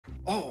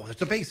Oh,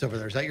 there's a base over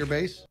there. Is that your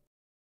base?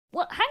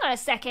 Well, hang on a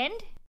second.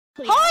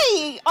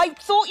 Hi! I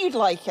thought you'd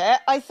like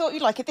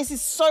it. This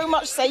is so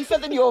much safer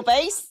than your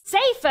base.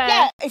 Safer?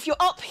 Yeah, if you're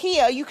up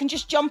here, you can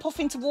just jump off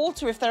into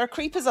water if there are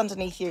creepers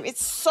underneath you.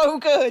 It's so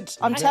good.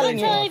 I'm telling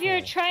you. I can't tell if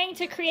you're trying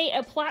to create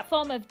a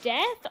platform of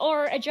death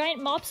or a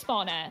giant mob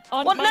spawner.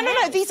 Well,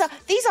 no. These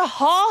are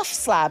half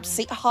slabs.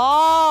 See,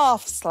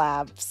 half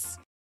slabs.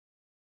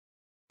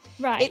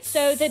 Right.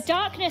 So the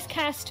darkness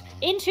cast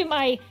into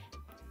my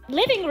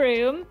living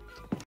room.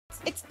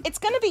 It's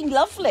going to be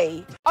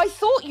lovely. I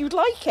thought you'd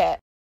like it.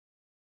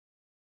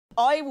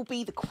 I will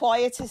be the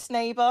quietest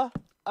neighbour.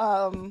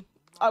 I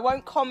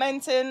won't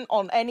comment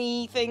on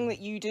anything that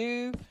you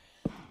do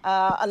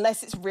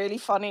unless it's really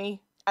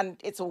funny. And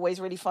it's always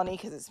really funny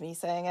because it's me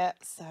saying it.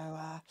 So,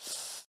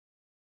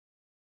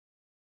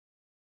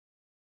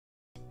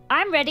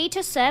 I'm ready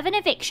to serve an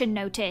eviction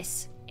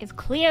notice. If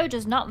Cleo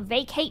does not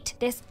vacate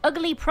this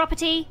ugly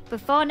property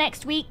before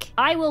next week,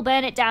 I will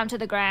burn it down to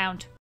the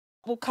ground.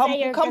 We'll come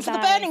for the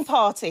burning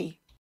party.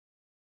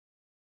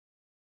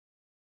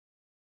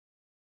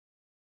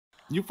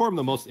 You form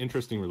the most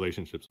interesting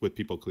relationships with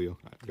people, Cleo.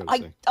 I gotta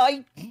say.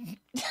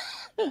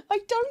 I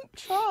don't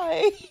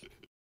try.